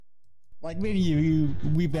Like many of you,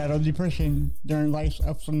 we battled depression during life's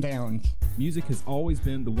ups and downs. Music has always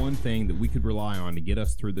been the one thing that we could rely on to get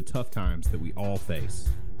us through the tough times that we all face.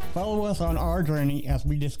 Follow us on our journey as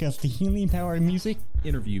we discuss the healing power of music,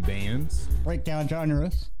 Interview bands, break down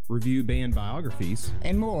genres, review band biographies,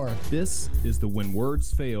 and more. This is the When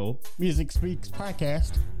Words Fail Music Speaks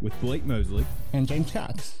podcast with Blake Mosley and James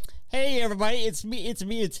Cox. Hey everybody, it's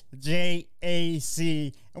JAC,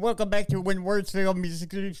 and welcome back to When Words Fail Music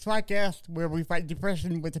Speaks podcast, where we fight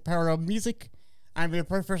depression with the power of music. I'm your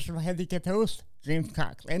professional handicapped host, James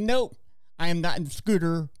Cox, and no, I am not in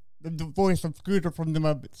Scooter, the voice of Scooter from the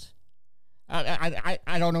Muppets.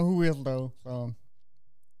 I don't know who is though, so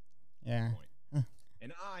yeah.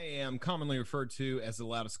 And I am commonly referred to as the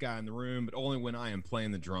loudest guy in the room, but only when I am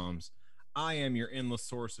playing the drums. I am your endless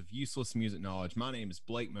source of useless music knowledge. My name is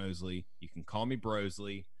Blake Mosley. You can call me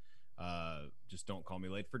Brosley. Just don't call me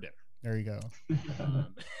late for dinner. There you go.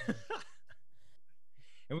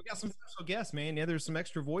 And we got some special guests, man. Yeah, there's some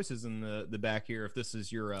extra voices in the back here. If this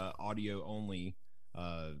is your audio only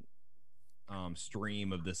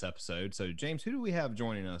stream of this episode. So, James, who do we have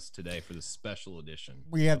joining us today for this special edition?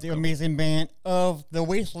 We have the amazing band of The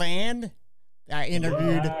Wasteland. I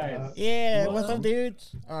interviewed. Nice. Yeah, what's up,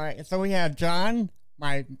 dudes? All right, so we have John,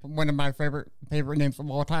 one of my favorite names of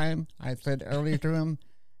all time. I said earlier to him,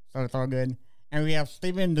 so it's all good. And we have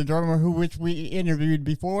Steven, the drummer, which we interviewed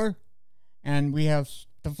before, and we have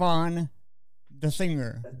Stefan, the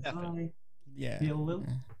singer. Hi. Yeah. Feel a little?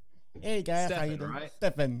 Hey guys, how Stefan, you doing? right?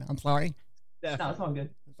 Stefan, I'm sorry. No, it's all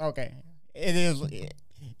good. Okay, it is.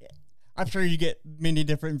 I'm sure you get many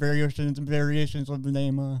different variations of the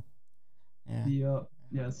name. Yeah.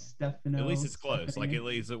 Stefano. At least it's close. Stephanie. Like, at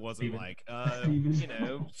least it wasn't Steven. like,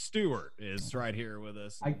 Steven. Stuart is right here with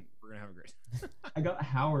us. I- We're going to have a great. I got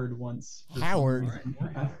Howard once. for some Howard? reason.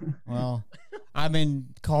 Well, I've been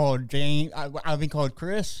called James. I've been called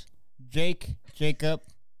Chris, Jake, Jacob,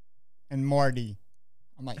 and Marty.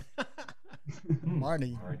 I'm like,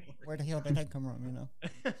 Marty. Where the hell did that come from? You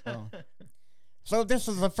know. So this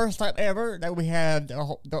is the first time ever that we had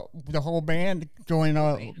the whole band join.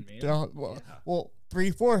 Man. Well,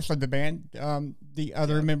 3/4 of the band. The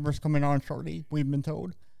other members coming on shortly. We've been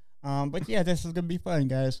told. But yeah, this is gonna be fun,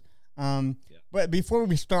 guys. But before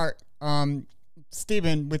we start,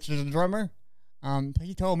 Steven, which is the drummer,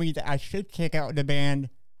 he told me that I should check out the band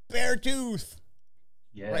Beartooth.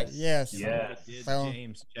 Yes. Right? Yes. Yes. Did So-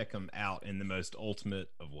 James check him out in the most ultimate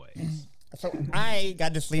of ways? So I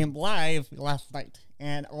got to see him live last night,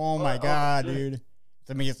 and oh my god, sick. dude, it's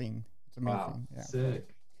amazing! It's amazing. Wow. Yeah.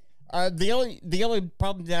 Sick. The only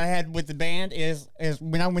problem that I had with the band is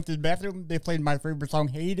when I went to the bathroom, they played my favorite song,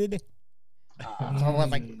 "Hated." So I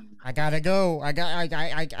was like, I gotta go.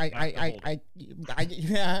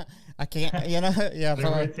 Yeah, I can't. You know. Yeah. So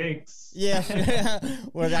Whatever it takes. yeah.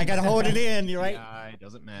 Well, I gotta hold it in. You right? Yeah, it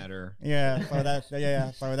doesn't matter. Yeah, so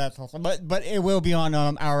that's awesome. But it will be on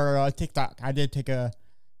our TikTok. I did take a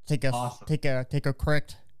Awesome. take a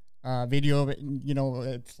correct video of it. And, you know,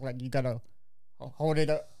 it's like you gotta hold it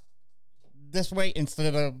up this way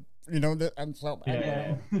instead of and so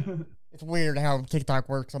Yeah. it's weird how TikTok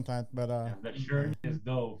works sometimes. But The shirt is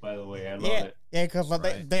dope, by the way. I love yeah, it. yeah, because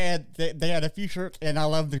Right. they had a few shirts, and I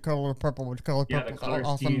love the color purple. The color Yeah, the purple, color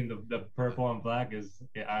awesome. scheme, the purple and black is.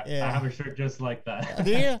 I Yeah. have a shirt just like that.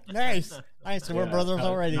 Yeah, nice. So we're Yeah, brothers Naruto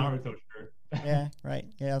already. Naruto shirt. Yeah, right.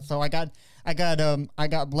 Yeah, so I got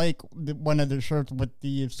Blake one of the shirts with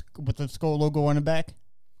the skull logo on the back.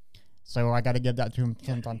 So I got to give that to him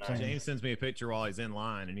sometime soon. James sends me a picture while he's in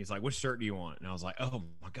line, and he's like, "What shirt do you want?" And I was like, "Oh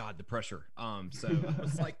my god, the pressure!" So I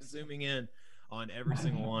was like zooming in on every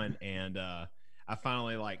single one, and I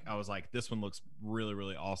finally I was like, "This one looks really,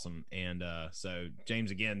 really awesome." And so James,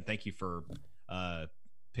 again, thank you for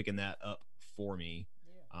picking that up for me.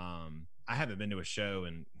 I haven't been to a show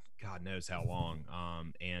in God knows how long,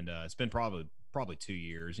 and it's been probably 2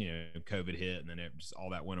 years. You know, COVID hit, and then it just all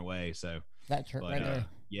that went away. So. That shirt But right there.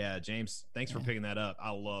 yeah, James, thanks for Yeah. picking that up. I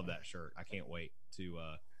love that shirt. I can't wait to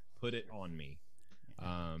put it on me.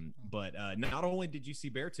 But not only did you see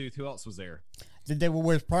Beartooth, who else was there? The Devil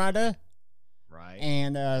Wears Prada Right,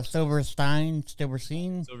 and Silverstein.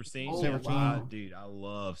 Silverstein. Silverstein. Dude, I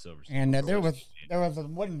love Silverstein. And there was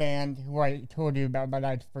one band who I told you about, but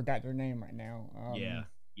I forgot their name right now.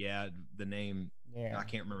 yeah, the name. Yeah. I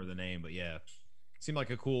can't remember the name, but yeah, seemed like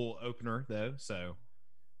a cool opener though. So,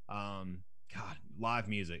 God, live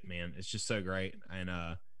music, man, it's just so great, and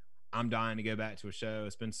I'm dying to go back to a show.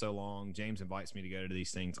 It's been so long. James invites me to go to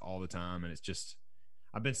these things all the time, and it's just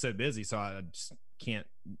I've been so busy, so I just can't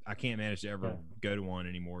manage to ever go to one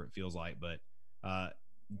anymore. It feels like, but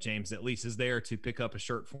James at least is there to pick up a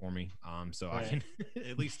shirt for me. So I Right. can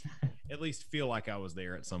at least feel like I was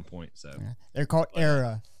there at some point. So Yeah. They're called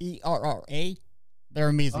Era. ERRA. They're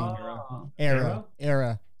amazing. Oh, Era.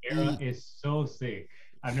 Era E- is so sick.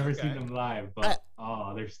 I've never seen Okay. them live, but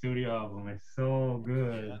their studio album is so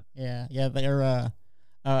good. yeah. They're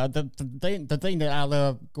the thing that I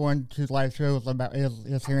love going to live shows about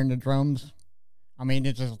is hearing the drums. I mean,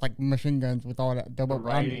 it's just like machine guns with all that The double.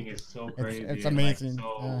 writing is so crazy. it's and, amazing. Like,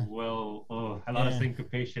 so Yeah. well, a lot of Yeah.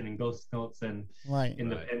 syncopation and ghost notes and Right.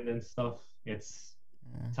 independent stuff. It's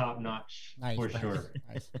Yeah. top notch Nice, for nice, sure.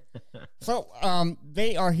 nice. So,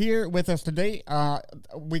 they are here with us today,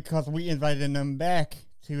 because we invited them back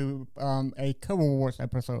to a Cover Wars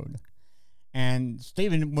episode, and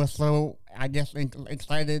Steven was so, I guess,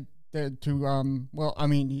 excited to well, I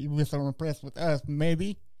mean, he was so impressed with us,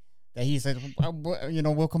 maybe, that he said,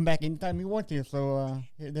 we'll come back anytime you want to. So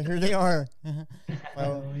here they are. So,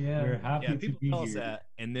 Oh, yeah. We're happy yeah, to people be tell us here. that,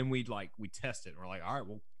 and then we test it, and we're like, all right,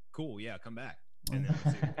 well, cool, yeah, come back, and then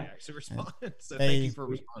we'll see if they actually respond. So They- thank you for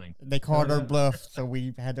responding. they called our yeah. bluff, so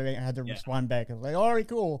we had to Yeah. respond back. It's like, all right,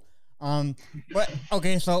 cool. But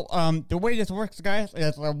okay, so the way this works, guys,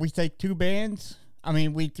 is we take two bands. I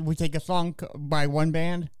mean, we take a song by one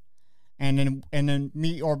band, and then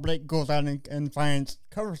me or Blake goes out and finds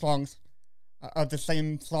cover songs of the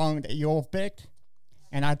same song that you all picked.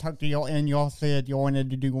 And I talked to y'all, and y'all said you wanted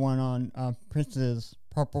to do one on Prince's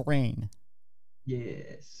 "Purple Rain."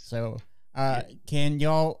 Yes. So, can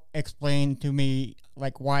y'all explain to me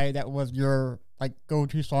like why that was your like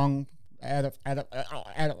go-to song out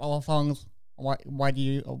of all songs? Why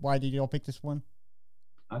did y'all pick this one?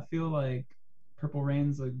 I feel like Purple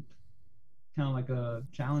Rain's a kind of like a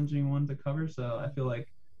challenging one to cover, so I feel like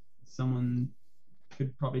someone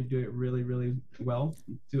could probably do it really, really well,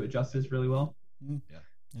 do it justice really well.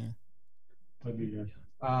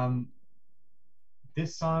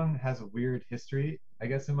 This song has a weird history, I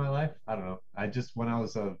guess, in my life. I don't know. When I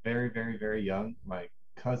was very, very, very young, my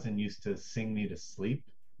cousin used to sing me to sleep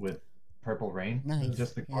with Purple Rain, Nice.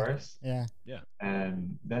 just the Yeah. chorus. Yeah,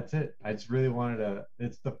 And that's it. I just really wanted to.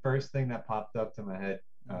 It's the first thing that popped up to my head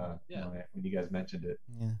Yeah. when you guys mentioned it.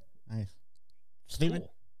 yeah, nice. Steven?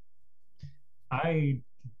 Cool. I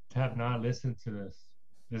have not listened to this.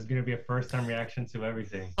 This is gonna be a first-time reaction to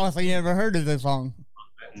everything. Oh, so you never heard of this song?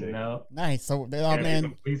 No, Nice. So, gonna be a man,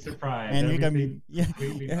 complete surprise. man, you're gonna be Everything yeah.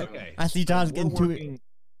 completely yeah. new. Okay. I see John's We're getting to it. working,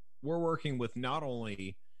 we're working with not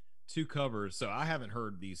only two covers, so I haven't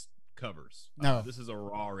heard these covers. No. This is a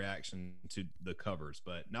raw reaction to the covers,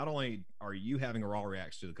 but not only are you having a raw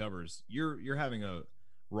reaction to the covers, you're having a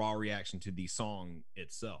raw reaction to the song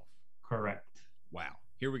itself. Correct. Wow.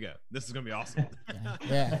 Here we go. This is gonna be awesome.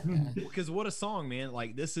 Yeah. Because what a song, man!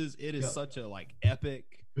 Like it is Yeah. such a like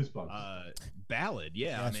epic Goosebumps. ballad.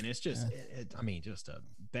 Yeah, Yes. I mean it's just Yeah. just a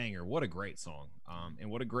banger. What a great song.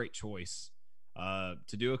 And what a great choice to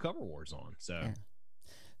do a cover wars on. So Yeah.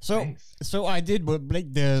 So Thanks. so I did what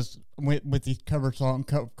Blake does with these cover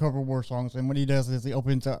war songs, and what he does is he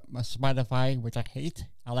opens up my Spotify, which I hate.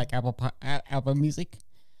 I like Apple Music.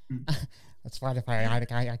 Spotify,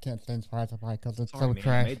 I can't stand Spotify because it's sorry, so man, I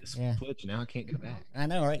trash. made the Yeah, switch. Now I can't go back. I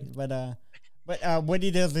know, right? But what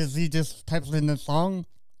he does is he just types in the song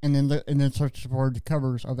and then searches for the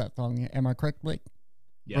covers of that song. Am I correct, Blake?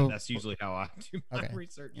 Yeah, Well- that's usually how I do my Okay.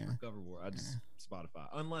 research Yeah. for cover war. I just Spotify,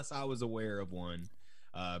 unless I was aware of one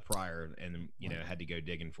prior and had to go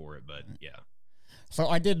digging for it. But yeah, So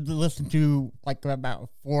I did listen to like about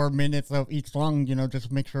 4 minutes of each song, just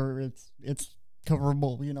to make sure it's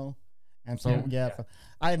coverable, And so so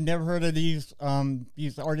I had never heard of these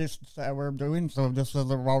artists that we're doing, so this is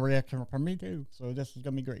a raw reaction from me too. So this is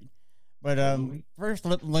gonna be great. But first,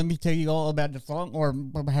 let me tell you all about the song, or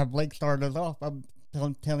have Blake start us off by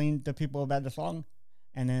telling the people about the song,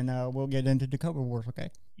 and then we'll get into the cover wars. Okay?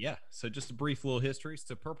 yeah. So just a brief little history.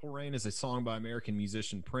 So Purple Rain is a song by American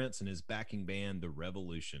musician Prince and his backing band, The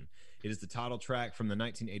Revolution. It is the title track from the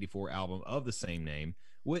 1984 album of the same name,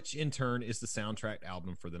 which in turn is the soundtrack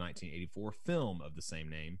album for the 1984 film of the same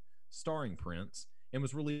name, starring Prince, and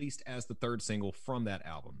was released as the third single from that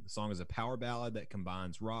album. The song is a power ballad that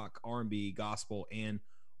combines rock, R&B, gospel, and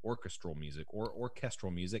orchestral music,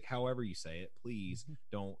 however you say it. Please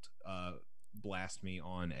don't blast me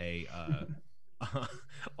on a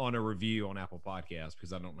on a review on Apple Podcasts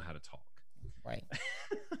because I don't know how to talk. Right.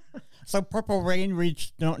 So Purple Rain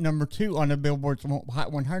reached number 2 on the Billboard's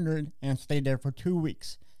Hot 100 and stayed there for 2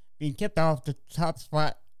 weeks, being kept off the top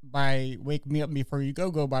spot by Wake Me Up Before You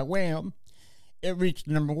Go by Wham. It reached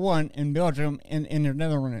number 1 in Belgium and in the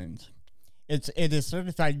Netherlands. It is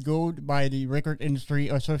certified gold by the Record Industry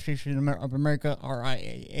Association of America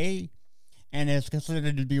 (RIAA), and is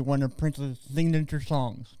considered to be one of Prince's signature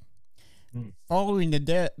songs. Following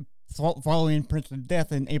Prince's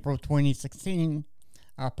death in April 2016,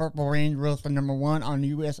 Purple Rain rose to #1 on the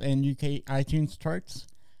U.S. and UK iTunes charts,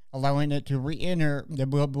 allowing it to re-enter the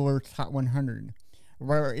Billboard Hot 100,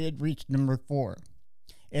 where it reached #4.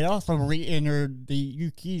 It also re-entered the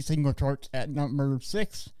UK single charts at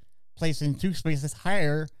 #6, placing 2 spaces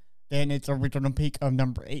higher than its original peak of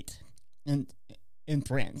 #8 in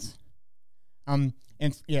France.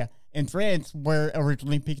 In France, where it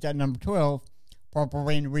originally peaked at #12, Purple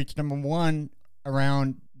Rain reached #1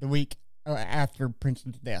 around the week after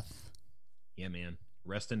Prince's death. Yeah, man.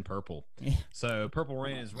 Rest in purple. Yeah. So Purple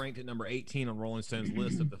Rain is ranked at number 18 on Rolling Stone's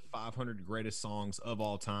list of the 500 greatest songs of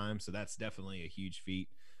all time. So that's definitely a huge feat.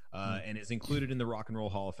 And it's included in the Rock and Roll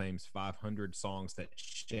Hall of Fame's 500 songs that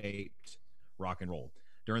shaped rock and roll.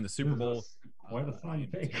 During the Super Bowl, Quite a song you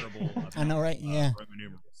picked. terrible about, I know, right? Yeah. Roman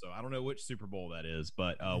numerals. So I don't know which Super Bowl that is,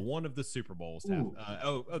 but one of the Super Bowls.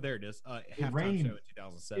 There it is. Halftime rained. show in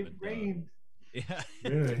 2007. It rained. Yeah.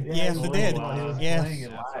 Really? Yes, it did. While he was Yes. playing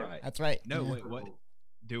it That's live. right. That's right. No, Yeah. wait, what?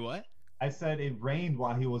 Do what? I said it rained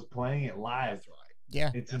while he was playing it live. That's right.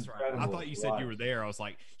 Yeah. It's That's right. incredible. I thought you to said you were watch. there. I was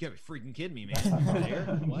like, you gotta be freaking kidding me, man. You were there?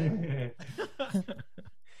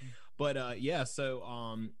 What? But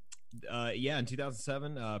in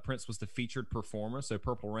 2007, Prince was the featured performer. So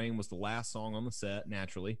Purple Rain was the last song on the set,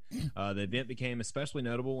 naturally. The event became especially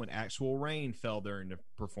notable when actual rain fell during the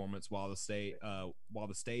performance while the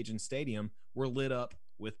stage and stadium were lit up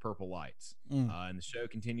with purple lights. And the show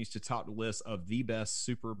continues to top the list of the best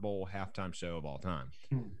Super Bowl halftime show of all time.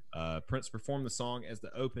 Prince performed the song as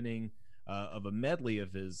the opening of a medley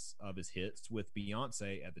of his hits with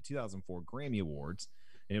Beyonce at the 2004 Grammy Awards.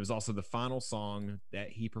 And it was also the final song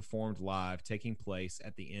that he performed live, taking place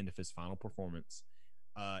at the end of his final performance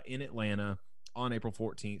in Atlanta on April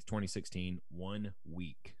 14th, 2016, 1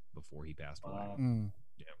 week before he passed away.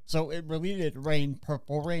 Yeah. So it really did rain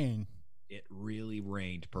Purple Rain. It really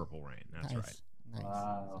rained Purple Rain. That's right. Nice.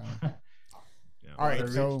 Wow. So- Yeah. all right, What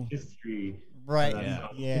a so rich history. right,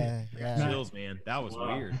 Yeah. yeah. Chills, man. That was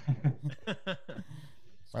Wow. weird.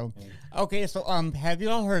 So okay, so have you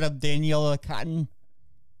all heard of Daniela Cotton?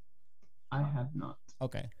 I have not.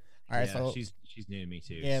 Okay, all right. Yeah, So she's new to me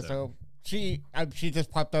too. yeah, so she just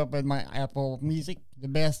popped up in my Apple Music, the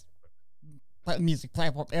best music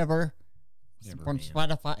platform ever, Never, from man.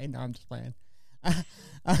 Spotify. No, I'm just playing.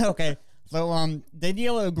 Okay, so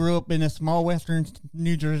Daniela grew up in a small western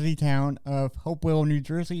New Jersey town of Hopewell, New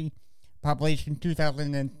Jersey, population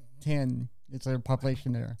 2,010. It's a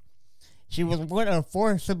population there. She was one of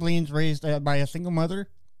 4 siblings raised by a single mother.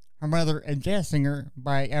 Her mother, a jazz singer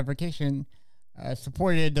by avocation,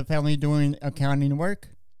 supported the family doing accounting work.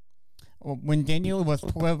 When Daniela was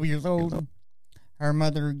 12 years old, her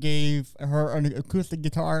mother gave her an acoustic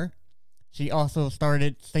guitar. She also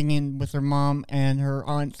started singing with her mom and her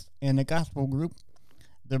aunts in a gospel group,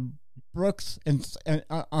 the Brooks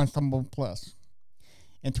Ensemble Plus.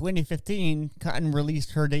 In 2015, Cotton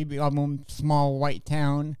released her debut album, Small White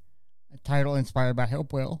Town, a title inspired by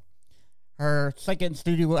Hopewell. Her second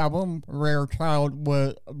studio album, Rare Child,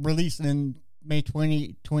 was released in May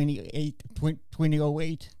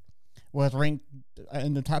 2008, was ranked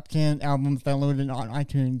in the top 10 albums downloaded on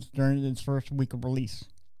iTunes during its first week of release.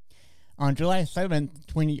 On July 7th,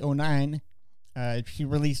 2009, she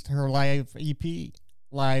released her live EP,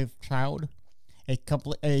 Live Child, a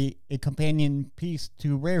companion piece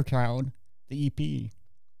to Rare Child, the EP.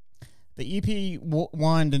 The EP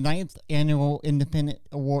won the 9th Annual Independent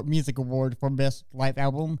Music Award for Best Live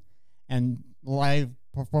Album and Live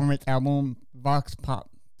Performance Album Vox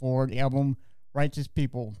Pop for the album Righteous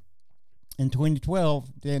People. In 2012,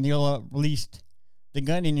 Daniela released The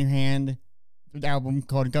Gun in Your Hand, the album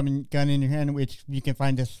called Gun in Your Hand, which you can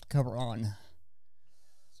find this cover on.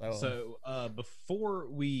 So before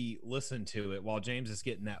we listen to it, while James is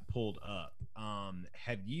getting that pulled up,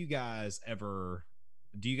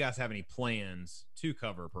 do you guys have any plans to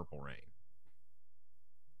cover Purple Rain?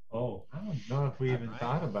 Oh, I don't know if we even Alright.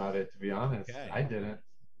 thought about it, to be honest. Okay. I didn't.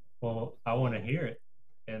 well, I want to hear it.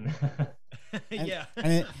 And Yeah.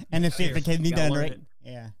 and then see if it can be Gotta done learn right. it.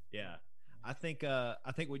 Yeah. Yeah. I think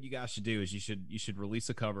what you guys should do is you should release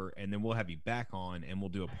a cover, and then we'll have you back on, and we'll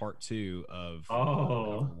do a part 2 of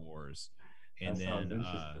Oh. Cover Wars, and That sounds then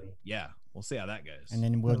interesting. yeah, we'll see how that goes. And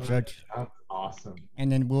then we'll judge. That's awesome.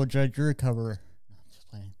 And then we'll judge your cover. No, I'm just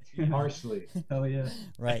playing. Harshly. Hell yeah.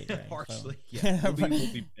 Right. right, partially, so. yeah, we'll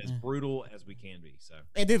be as brutal as we can be. So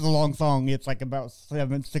It is a long song. It's like about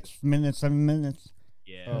 7 minutes.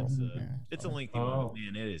 Yeah, Oh, it's yeah, a so- lengthy one, but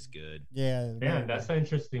man, it is good. Yeah. Yeah, that's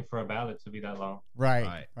interesting for a ballad to be that long.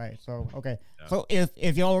 right. Right. So okay. Yeah. So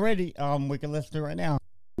if y'all are ready, we can listen to it right now.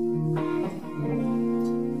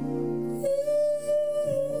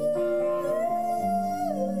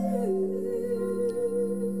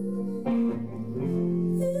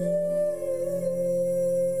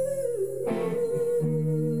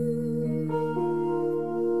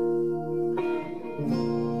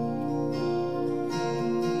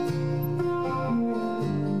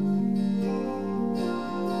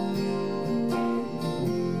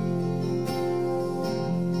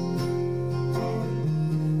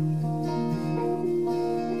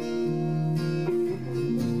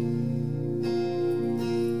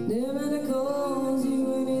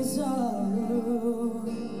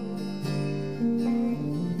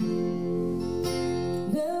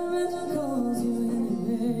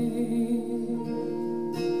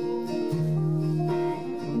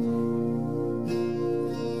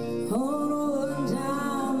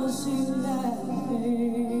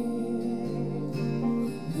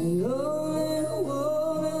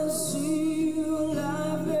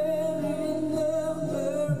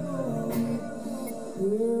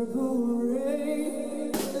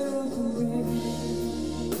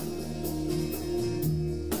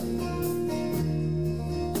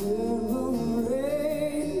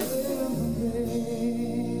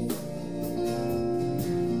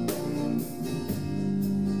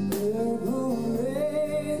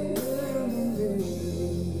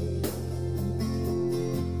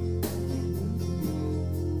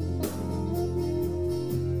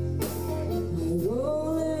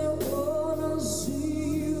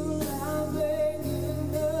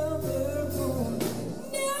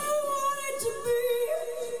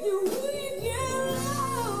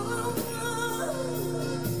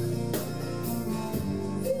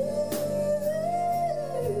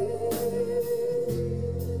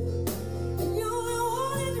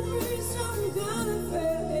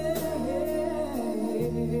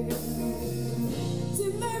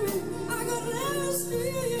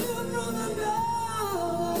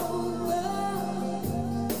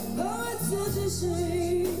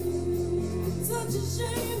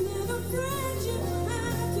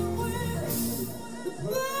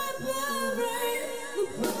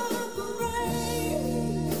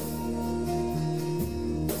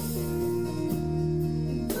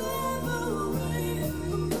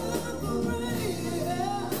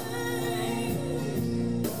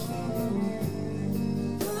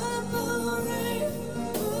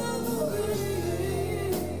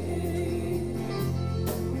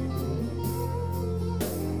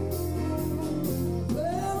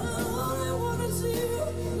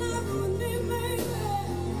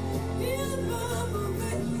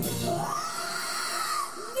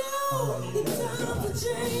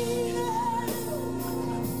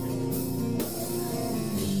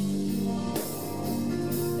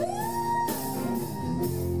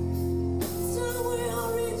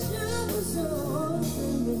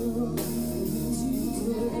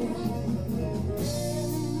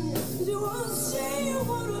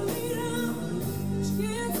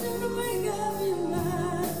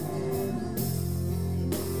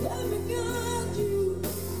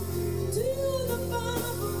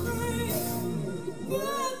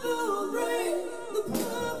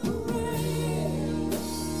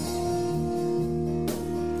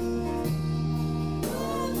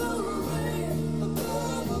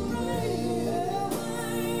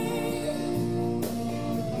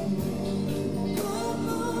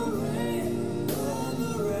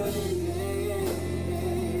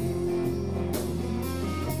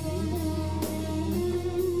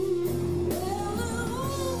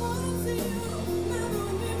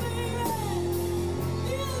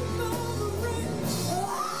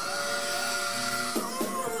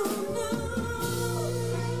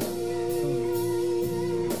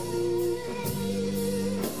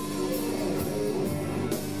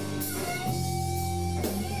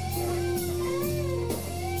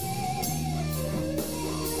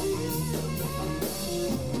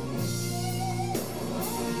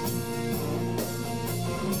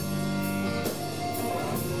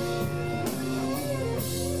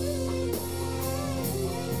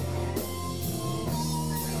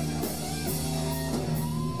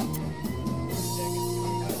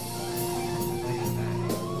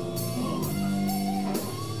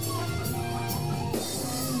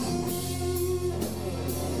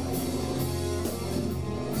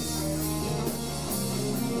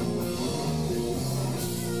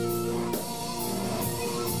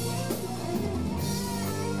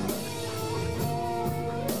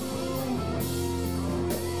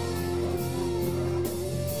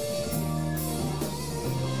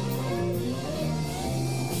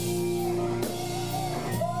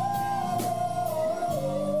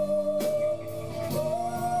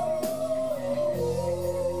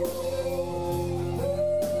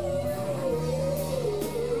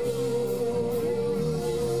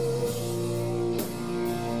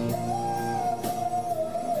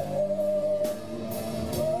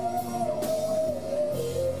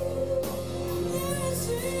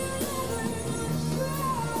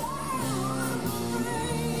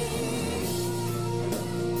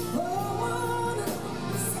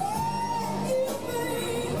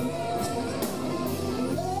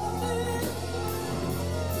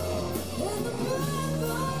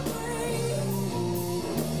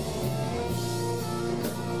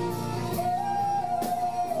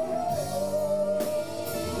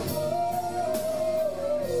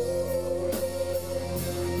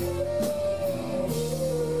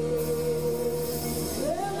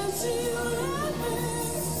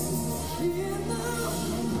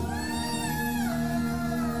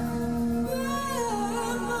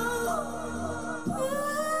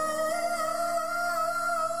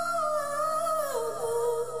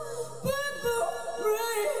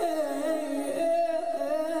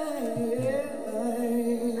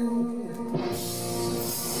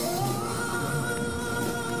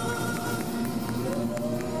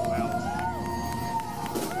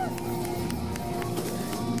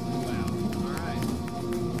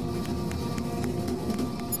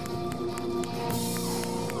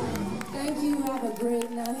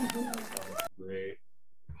 Great.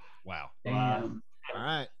 Wow. Damn, All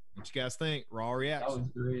right. What you guys think? Raw that reaction. was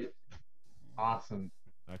great. Awesome.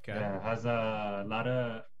 Okay. Yeah, it has a lot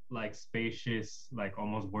of like spacious, like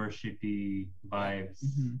almost worshipy vibes.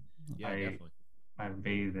 Mhm. Yeah, I- definitely. I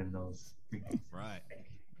bathe in those. Right.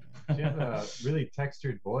 She has a really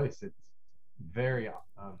textured voice. It's very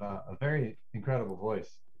a very incredible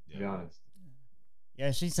voice, to be Yeah. honest.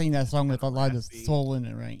 Yeah, she sang that song with a lot of Raspy. soul in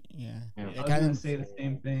it, right? Yeah. Yeah. I It was kind gonna of, say the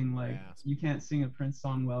same thing. Like, Rasp. you can't sing a Prince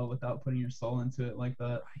song well without putting your soul into it like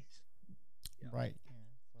that. right. Yeah,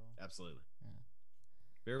 so, Absolutely. Yeah.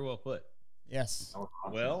 Very well put. yes. That was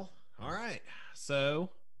awesome. Well, all right. So,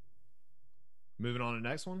 moving on to the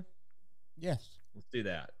next one. Yes. Let's do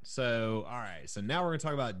that. So, all right. So now we're going to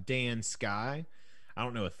talk about Dan Sky. I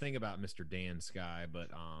don't know a thing about Mr. Dan Sky, but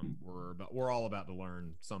we're all about to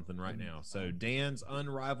learn something right now. So Dan's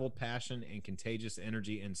unrivaled passion and contagious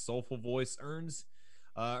energy and soulful voice earns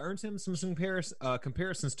him some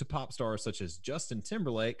comparisons to pop stars such as Justin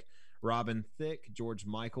Timberlake, Robin Thicke, George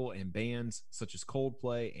Michael, and bands such as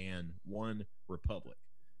Coldplay and One Republic.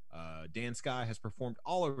 Dan Sky has performed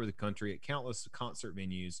all over the country at countless concert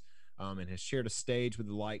venues and has shared a stage with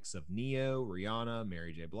the likes of Neo, Rihanna,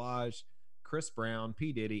 Mary J. Blige, Chris Brown,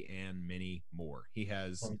 P. Diddy, and many more. He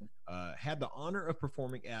has had the honor of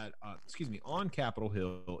performing at, on Capitol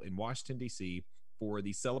Hill in Washington, D.C. for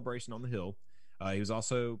the Celebration on the Hill. He has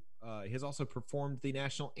also performed the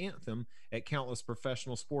national anthem at countless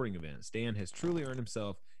professional sporting events. Dan has truly earned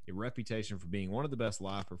himself a reputation for being one of the best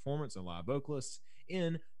live performers and live vocalists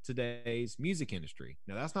in today's music industry.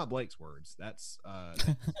 Now, that's not Blake's words. That's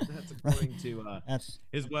according to That's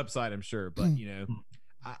his website, I'm sure. But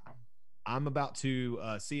I'm about to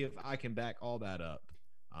see if I can back all that up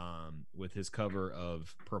with his cover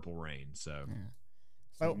of Purple Rain. So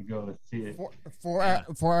so. You go see it. For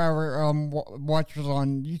our watchers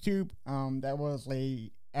on YouTube, that was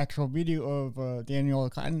a actual video of Daniel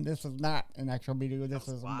Cotton. This is not an actual video. This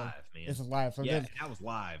is live, man. This is live. So Yeah, this, that was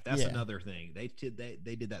live. That's Yeah. another thing. They did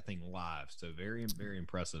that thing live. So very, very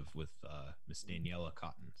impressive with Miss Daniela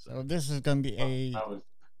Cotton. so this is going to be That was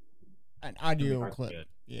an audio Really clip. good.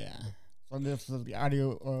 Yeah. So this is the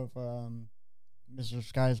audio of Mr.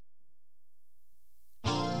 Sky's.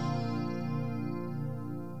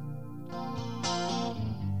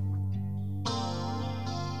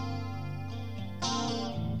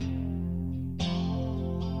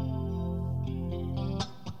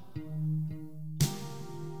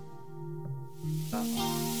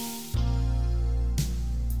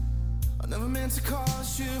 I never meant to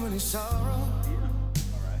cause you any sorrow.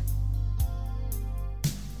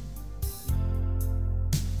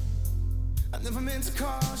 I never meant to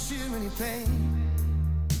cause you any pain.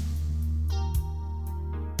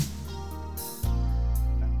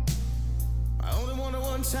 I only wanted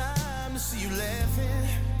one time to see you laughing.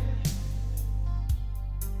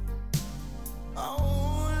 I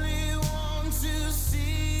only want to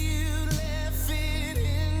see you laughing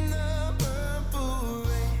in the purple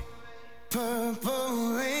rain.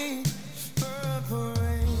 Purple rain, purple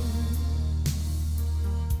rain.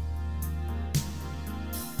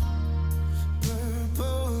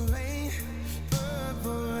 Purple rain,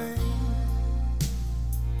 purple rain.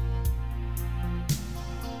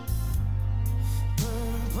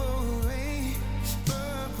 Purple rain,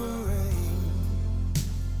 purple rain.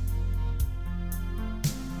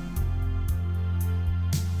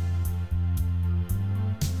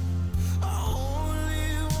 I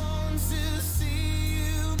only want to see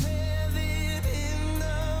you bathing in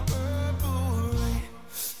the purple rain.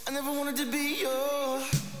 I never wanted to be your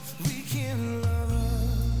weekend lover.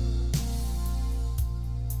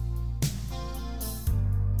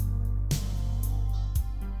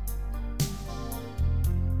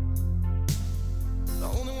 I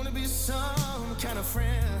only want to be some kind of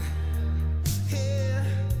friend. Yeah.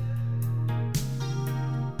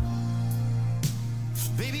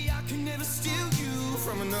 Baby, I can never steal you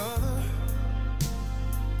from another.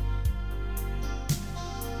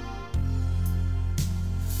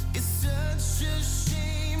 It's such a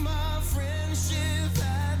shame our friendship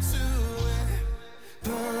had to end.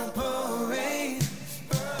 Purple rain,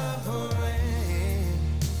 purple rain,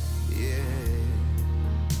 yeah.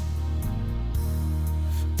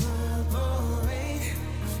 Purple rain,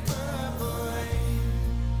 purple rain.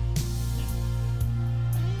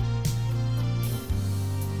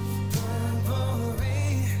 Purple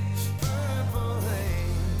rain,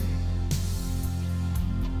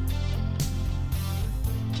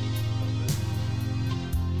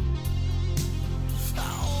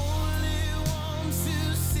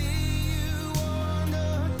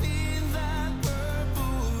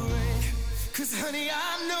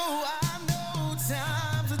 I know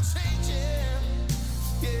times are changing.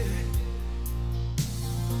 Yeah.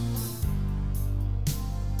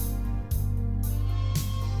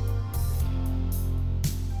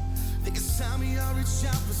 Think it's time we all reach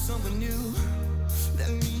out for something new. That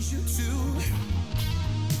means you too.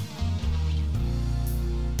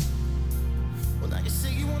 Well, now you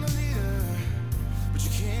say you want a leader, but you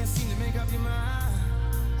can't seem to make up your mind.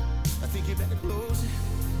 I think you better close it.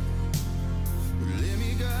 Let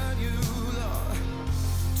me guide you, Lord,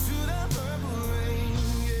 to the purple rain,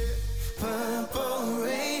 yeah. Purple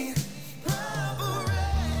rain, purple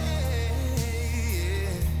rain, yeah.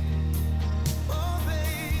 Oh,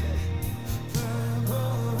 baby,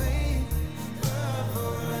 purple rain,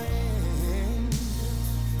 purple rain.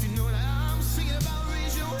 If you know what I'm singing about,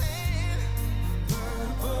 raise your hand.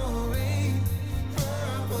 Purple rain,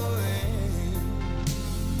 purple rain.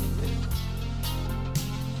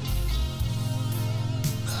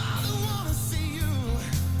 I don't wanna see you.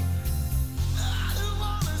 I don't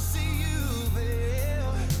wanna see you, babe.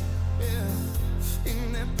 Yeah,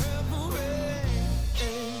 in that purple rain.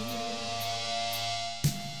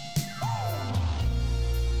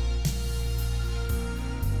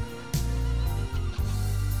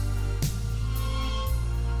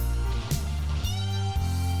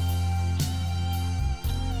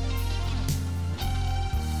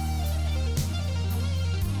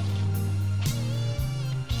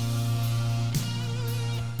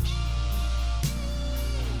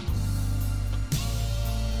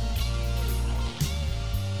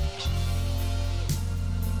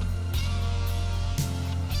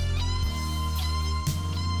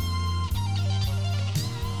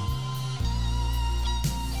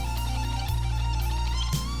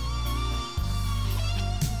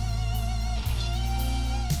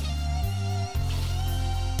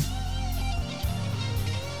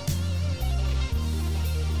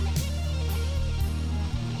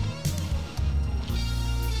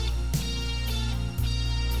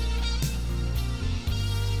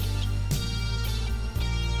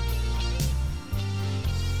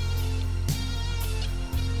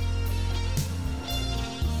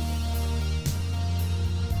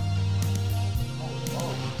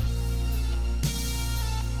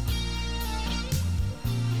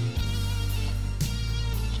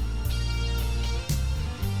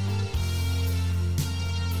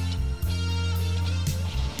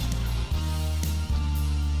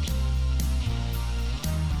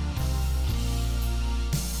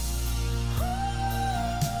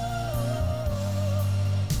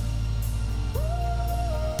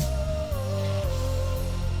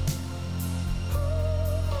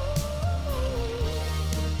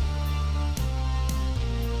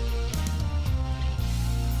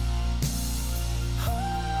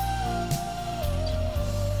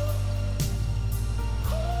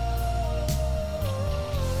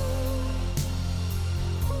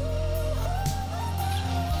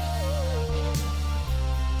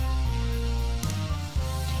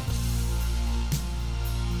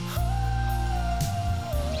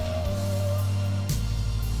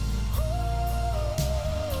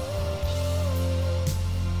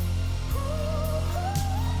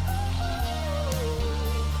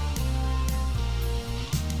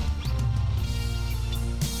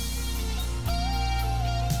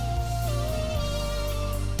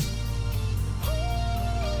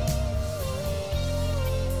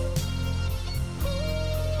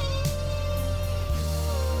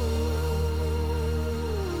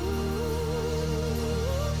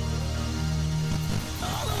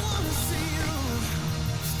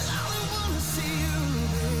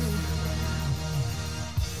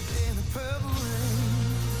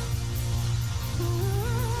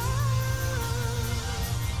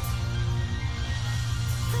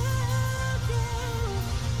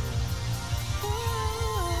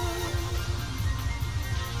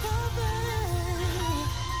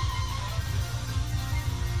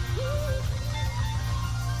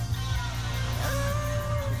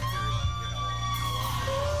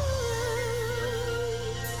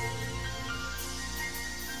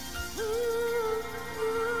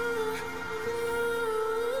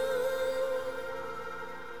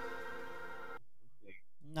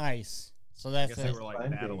 Nice. So I that's guess they it. were like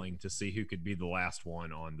Fun battling to see who could be the last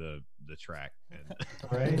one on the track. And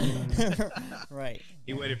Right? Right.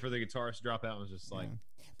 he waited for the guitarist to drop out and was just like,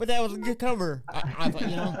 But that was a good cover. I thought,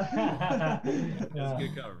 "That was a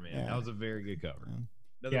good cover, man. Yeah. That was a very good cover." Yeah.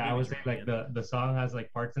 Another Yeah, I Vinnie would say track, like man. the song has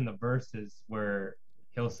like parts in the verses where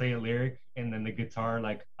he'll say a lyric and then the guitar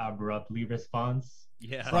like abruptly responds.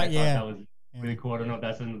 Yeah. So I Right, thought yeah. that was really cool. I don't know if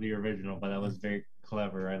that's in the original, but that was very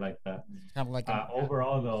clever. I like that. Kind of like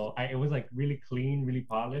Overall, though, it was like really clean, really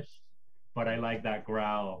polished. But I like that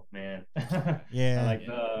growl, man. Yeah.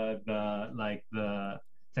 I like the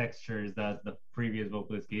textures that the previous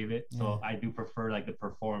vocalist gave it. So I do prefer like the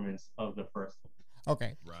performance of the first one.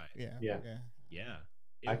 Okay. Right. Yeah. Yeah. Yeah.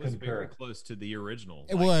 I It was concur. very close to the original.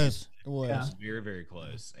 It Like, was. It It was. was very, very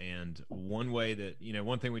close. And one way that,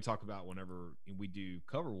 one thing we talk about whenever we do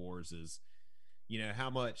cover wars is, how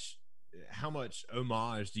much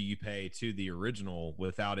homage do you pay to the original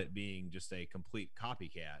without it being just a complete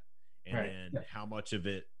copycat? And Right. then how much of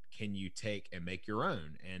it can you take and make your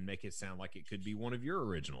own and make it sound like it could be one of your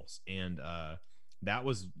originals? And that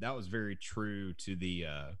was very true to the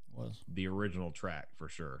original track for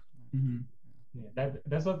sure. Mm-hmm. Yeah,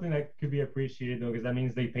 that's something that could be appreciated though, because that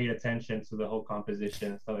means they paid attention to the whole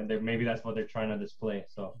composition. So and maybe that's what they're trying to display.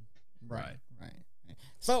 So Right.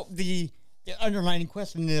 So the underlying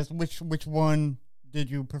question is which one did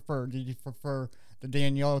you prefer? Did you prefer the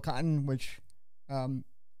Danielle Cotton, which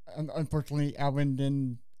unfortunately Alvin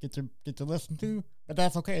didn't get to listen to, but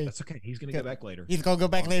that's okay. That's okay. He's gonna go back later. He's gonna go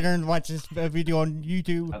back later and watch this video on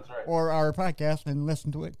YouTube That's right. or our podcast and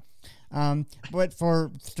listen to it. But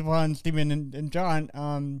for Stefan, Steven, and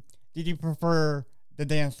John, did you prefer the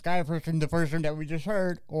Dan Sky version, the version that we just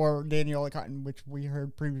heard, or Danielle Cotton, which we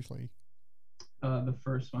heard previously? The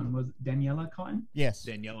first one was Daniela Cotton. Yes.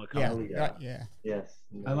 Daniela Yeah. Cotton. yeah. Yeah. Yes,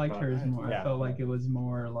 I liked hers more. Yeah. I felt like it was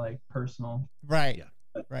more like personal, Right.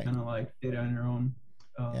 Yeah. Right. kind of like did it on your own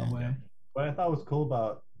Yeah. way. What I thought was cool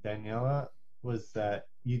about Daniela was that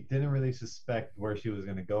you didn't really suspect where she was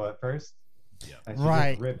going to go at first. Yeah. And she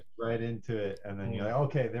Right. just ripped right into it, and then you're like,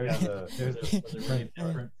 okay, there's the Was it really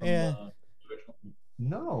different from Yeah. the original?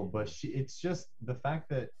 no, but it's just the fact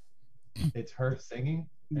that it's her singing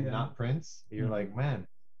and Yeah. not Prince. You're like, man,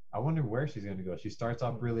 I wonder where she's going to go. She starts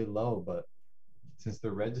off really low, but since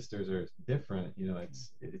the registers are different,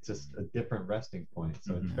 it's just a different resting point.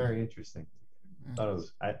 So it's Mhm. very interesting.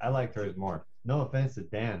 I liked hers more. No offense to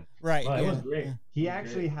Dan. Right. Well, it yeah. was great. Yeah. He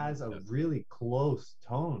actually has a really close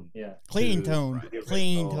tone. Yeah. Clean to tone. the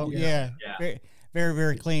Clean original. tone. Yeah. Yeah. Yeah. Very, very,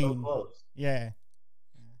 very It's clean. so close. Yeah.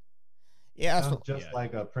 Yeah. Sounds So, just Yeah.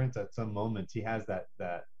 like a Prince at some moments. He has that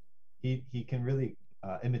he can really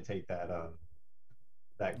imitate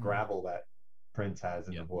that gravel that Prince has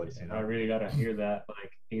in the Yep. voice. I really gotta hear that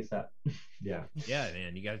like ASAP. Yeah. Yeah,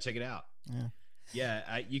 man, you got to check it out. Yeah.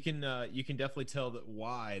 Yeah, you can definitely tell that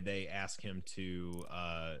why they ask him to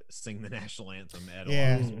sing the national anthem at a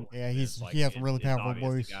Yeah, lot of sports yeah, events. he has a really it's powerful obvious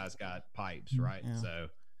voice. The guy's got pipes, Mm, right? yeah. So,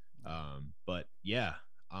 but yeah,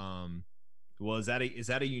 well, is that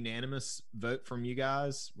a unanimous vote from you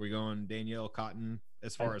guys? We're going Danielle Cotton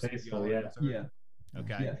as far as think who so, y'all are yeah. concerned? Yeah.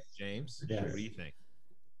 Okay, Yes. James, Yes. what do you think?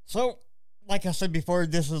 So, like I said before,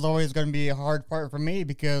 this is always going to be a hard part for me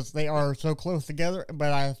because they are so close together.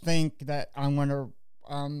 But I think that I'm going to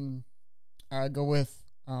go with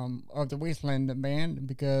Of the Wasteland band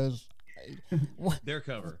because Their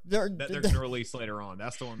cover they're, that they're going to release later on.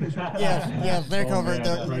 That's the one. That yes, their Oh, cover. man,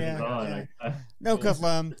 they're- that Prince yeah, is on, yeah. like, No,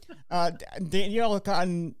 because Danielle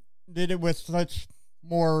Cotton did it with such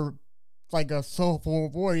more like a soulful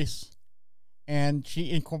voice, and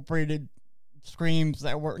she incorporated screams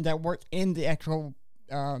that worked in the actual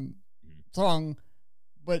song,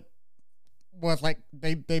 but was like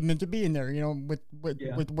they meant to be in there, with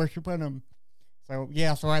where she put them. So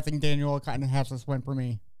yeah, so I think Danielle Cotton has this one for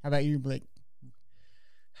me. How about you, Blake?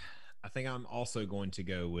 I think I'm also going to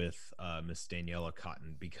go with Miss Daniela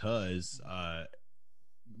Cotton because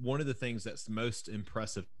one of the things that's most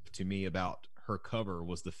impressive to me about her cover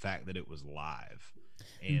was the fact that it was live,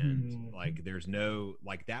 and like there's no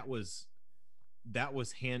like that was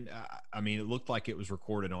hand. I mean, it looked like it was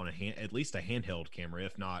recorded on at least a handheld camera,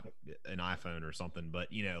 if not an iPhone or something. But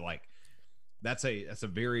like that's a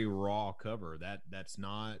very raw cover. That's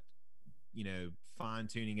not fine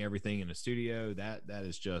tuning everything in a studio. That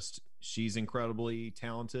is just she's incredibly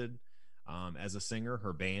talented as a singer.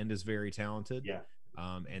 Her band is very talented. Yeah.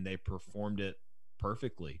 And they performed it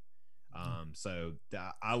perfectly. So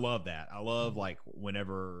I love that. I love like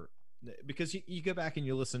whenever, because you go back and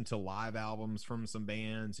you listen to live albums from some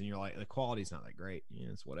bands and you're like, the quality's not that great.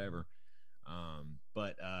 It's whatever.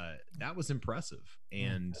 But that was impressive.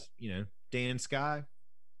 And, Dan Sky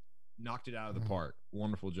knocked it out of the park.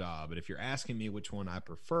 Wonderful job. But if you're asking me which one I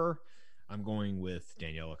prefer, I'm going with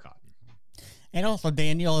Daniela Cotton. And also,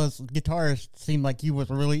 Daniela's guitarist seemed like he was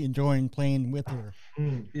really enjoying playing with her.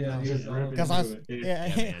 Yeah, just ripping Because I was, into it. yeah,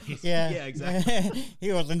 Yeah, man. yeah, Yeah, exactly.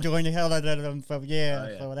 he was enjoying the hell out of them. So yeah,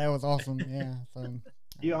 Oh, yeah. so that was awesome. Yeah, so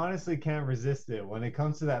You honestly can't resist it. When it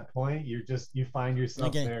comes to that point, you find yourself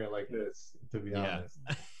Okay. there like this. to be Yeah. honest.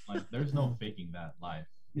 Like there's no faking that live.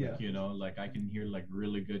 Yeah. Like, you know, like I can hear like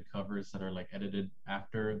really good covers that are like edited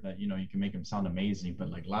after that, you know, you can make them sound amazing, but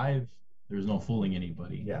like live, there's no fooling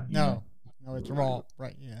anybody. Yeah. you know? No, it's raw.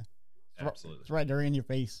 Right, yeah. Absolutely. It's right there in your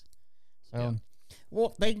face. So, Yeah. well,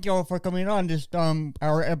 thank y'all for coming on this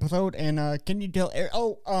our episode. And can you tell?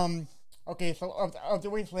 Okay. So of the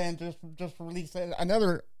Wasteland just released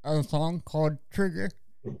another song called Trigger.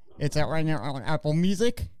 It's out right now on Apple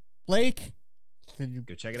Music. Blake, did you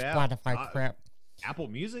Go check it out. Spotify crap? Apple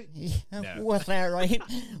Music. Yeah, No. what's that? Right?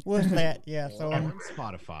 What's that? Yeah. So On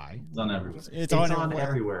Spotify. It's on everywhere. it's It's on on everywhere.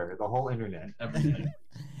 everywhere, the whole internet. Everything.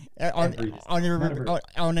 On Every-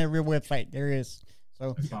 on every website there is.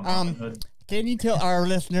 So It's on Robinhood. can you tell our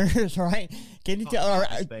listeners, right? Can you tell our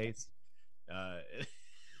Space.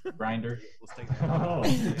 Grinder. Let's take Oh.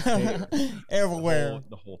 everywhere,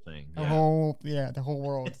 the whole thing. the Yeah. whole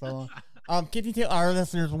world. So, can you tell our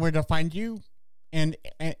listeners where to find you, and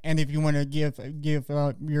if you want to give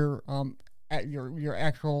your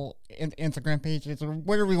actual Instagram pages or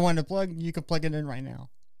whatever you want to plug, you can plug it in right now.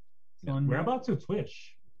 On- We're about to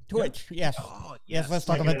Twitch. Twitch, yes, Oh, yes. Let's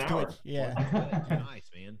talk Like in about an hour. Twitch. Yeah. Nice,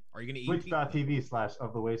 man. Are you gonna eat? pizza?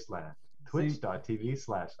 Twitch.tv/ofthewasteland.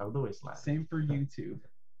 Twitch.tv/ofthewasteland. Same for YouTube.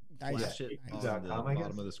 Nice. Flash it Nice. on the .com, I bottom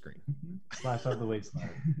guess. of the screen.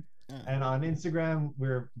 /ofthewasteland. Yeah. And on Instagram,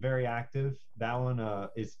 we're very active. That one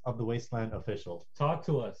is Of the Wasteland Official. Talk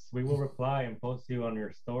to us. We will reply and post you on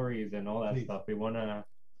your stories and all that Please. stuff. We want to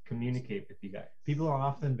communicate with you guys. People are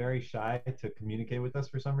often very shy to communicate with us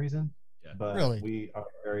for some reason, Yeah. but Really? we are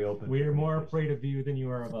very open. We're more afraid of you than you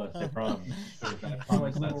are of us. I promise. We're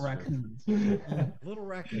like little raccoons. Little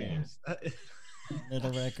raccoons.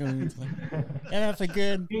 Little raccoons. Yeah, that's a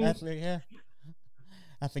good. That's a, yeah.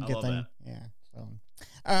 That's a I good love thing. that. Yeah. So.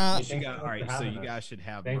 You Thank got, you all right, for so having you us. guys should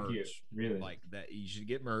have Thank merch you. Really. like that. You should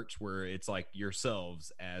get merch where it's like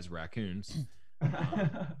yourselves as raccoons,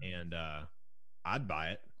 and I'd buy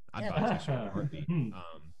it. I'd buy a t-shirt in a heartbeat.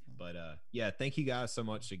 But yeah, thank you guys so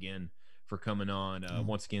much again for coming on.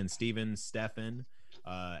 Once again, Steven, Stefan,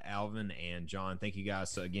 Alvin, and John. Thank you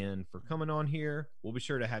guys again for coming on here. We'll be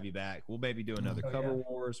sure to have you back. We'll maybe do another Oh, cover yeah.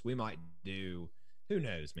 wars. We might do. Who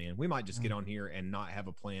knows, man? We might just get on here and not have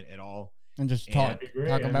a plan at all. And just And talk that'd be great.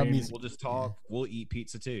 talk I about mean, music. We'll just talk. We'll eat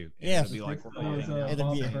pizza too. And Yes. It'll be like we're Those, hanging out. It'll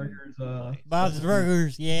Bob's be- Burgers. Bob's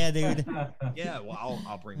Burgers, yeah, dude. Yeah, well,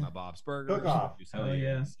 I'll bring my Bob's Burgers. Cook-off. do some Oh,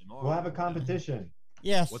 yeah. ASMR. We'll have a competition.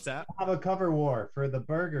 Yes. What's that? We'll have a cover war for the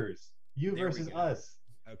burgers. You There we versus go. us.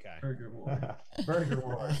 Okay. Burger War. Burger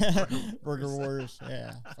war. Burger Wars,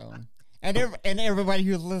 yeah. So, and everybody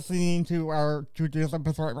who's listening to this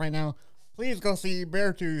episode right now, please go see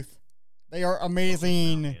Beartooth. They are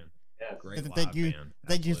amazing. Man, Yes. great Thank live you. band.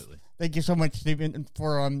 Thank you. Absolutely. Thank you so much, Stephen,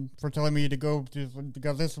 for telling me to go to,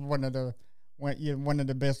 because this is one of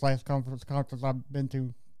the best live concerts I've been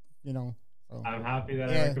to. You know. So. I'm happy that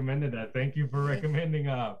Yeah. I recommended that. Thank you for recommending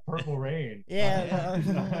Purple Rain. Yeah. I'm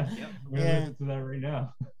gonna Yeah. listen to that right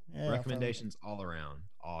now. Yeah, so- Recommendations all around.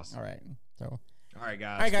 Awesome. all right. So. All right,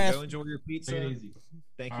 guys. All right, guys. Go enjoy your pizza. Take it easy.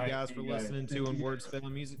 Thank All you right, guys see for you guys. listening to Thank When you. Words Fail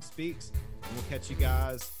Music Speaks. And we'll catch you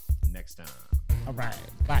guys next time. All right.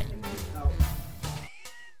 Bye. Out.